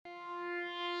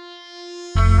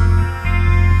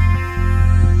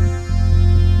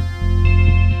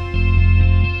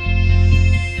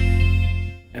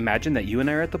Imagine that you and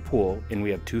I are at the pool and we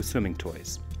have two swimming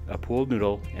toys, a pool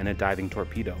noodle and a diving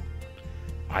torpedo.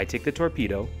 I take the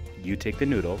torpedo, you take the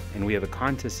noodle, and we have a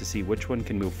contest to see which one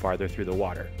can move farther through the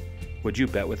water. Would you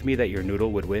bet with me that your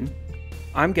noodle would win?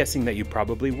 I'm guessing that you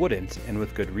probably wouldn't, and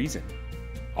with good reason.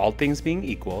 All things being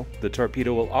equal, the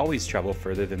torpedo will always travel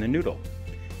further than the noodle.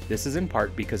 This is in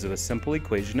part because of a simple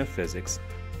equation of physics: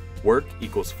 work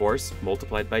equals force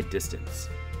multiplied by distance.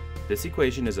 This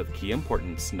equation is of key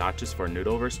importance not just for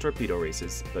noodle versus torpedo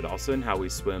races, but also in how we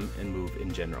swim and move in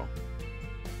general.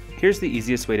 Here's the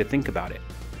easiest way to think about it.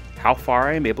 How far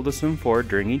I am able to swim forward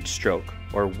during each stroke,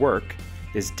 or work,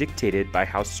 is dictated by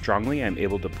how strongly I am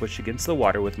able to push against the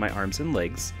water with my arms and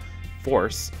legs,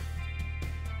 force,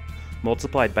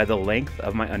 multiplied by the length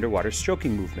of my underwater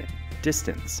stroking movement,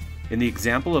 distance. In the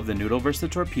example of the noodle versus the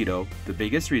torpedo, the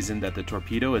biggest reason that the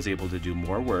torpedo is able to do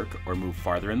more work or move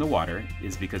farther in the water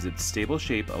is because its stable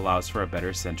shape allows for a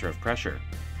better center of pressure.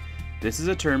 This is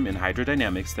a term in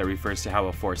hydrodynamics that refers to how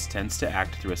a force tends to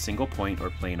act through a single point or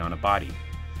plane on a body.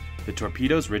 The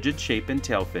torpedo's rigid shape and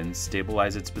tail fins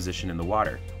stabilize its position in the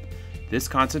water. This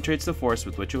concentrates the force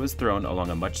with which it was thrown along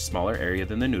a much smaller area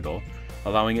than the noodle,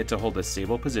 allowing it to hold a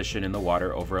stable position in the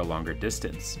water over a longer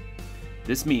distance.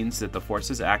 This means that the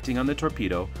forces acting on the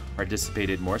torpedo are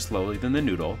dissipated more slowly than the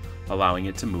noodle, allowing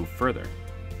it to move further.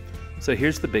 So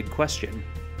here's the big question: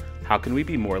 how can we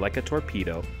be more like a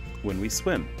torpedo when we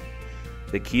swim?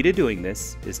 The key to doing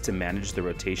this is to manage the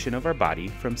rotation of our body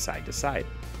from side to side.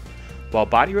 While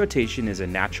body rotation is a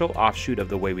natural offshoot of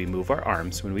the way we move our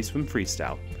arms when we swim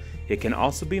freestyle, it can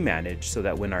also be managed so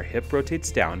that when our hip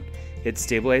rotates down, it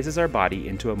stabilizes our body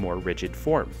into a more rigid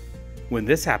form. When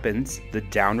this happens, the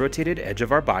down-rotated edge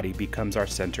of our body becomes our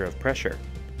center of pressure.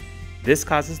 This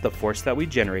causes the force that we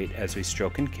generate as we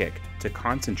stroke and kick to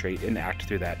concentrate and act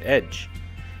through that edge.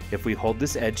 If we hold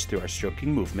this edge through our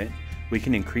stroking movement, we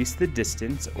can increase the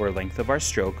distance or length of our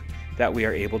stroke that we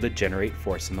are able to generate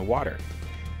force in the water.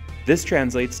 This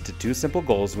translates to two simple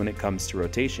goals when it comes to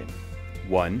rotation.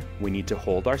 One, we need to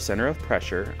hold our center of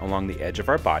pressure along the edge of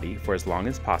our body for as long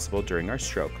as possible during our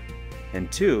stroke. And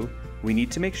two, we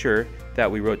need to make sure that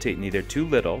we rotate neither too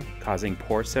little, causing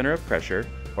poor center of pressure,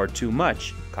 or too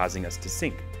much, causing us to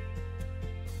sink.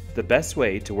 The best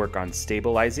way to work on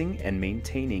stabilizing and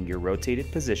maintaining your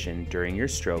rotated position during your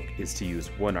stroke is to use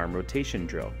one-arm rotation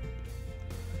drill.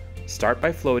 Start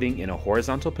by floating in a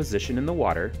horizontal position in the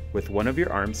water with one of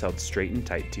your arms held straight and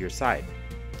tight to your side.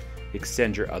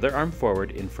 Extend your other arm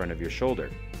forward in front of your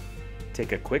shoulder.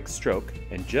 Take a quick stroke,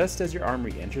 and just as your arm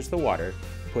re-enters the water,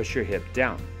 push your hip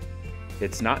down.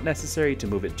 It's not necessary to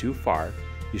move it too far,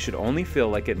 you should only feel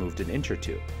like it moved an inch or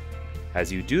two.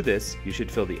 As you do this, you should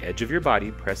feel the edge of your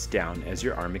body press down as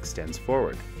your arm extends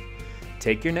forward.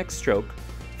 Take your next stroke,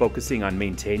 focusing on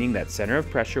maintaining that center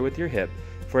of pressure with your hip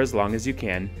for as long as you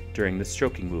can during the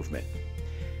stroking movement.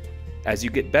 As you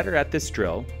get better at this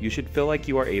drill, you should feel like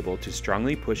you are able to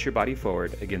strongly push your body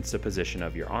forward against the position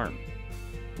of your arm.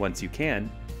 Once you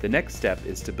can, the next step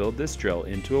is to build this drill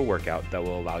into a workout that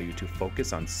will allow you to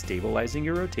focus on stabilizing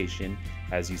your rotation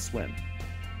as you swim.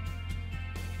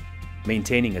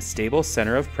 Maintaining a stable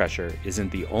center of pressure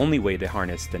isn't the only way to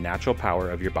harness the natural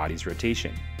power of your body's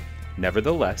rotation.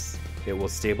 Nevertheless, it will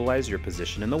stabilize your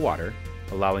position in the water,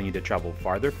 allowing you to travel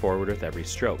farther forward with every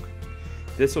stroke.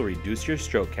 This will reduce your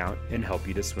stroke count and help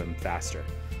you to swim faster.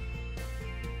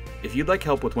 If you'd like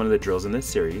help with one of the drills in this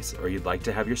series, or you'd like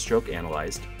to have your stroke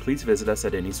analyzed, please visit us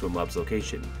at any SwimLabs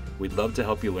location. We'd love to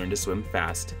help you learn to swim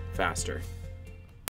fast, faster.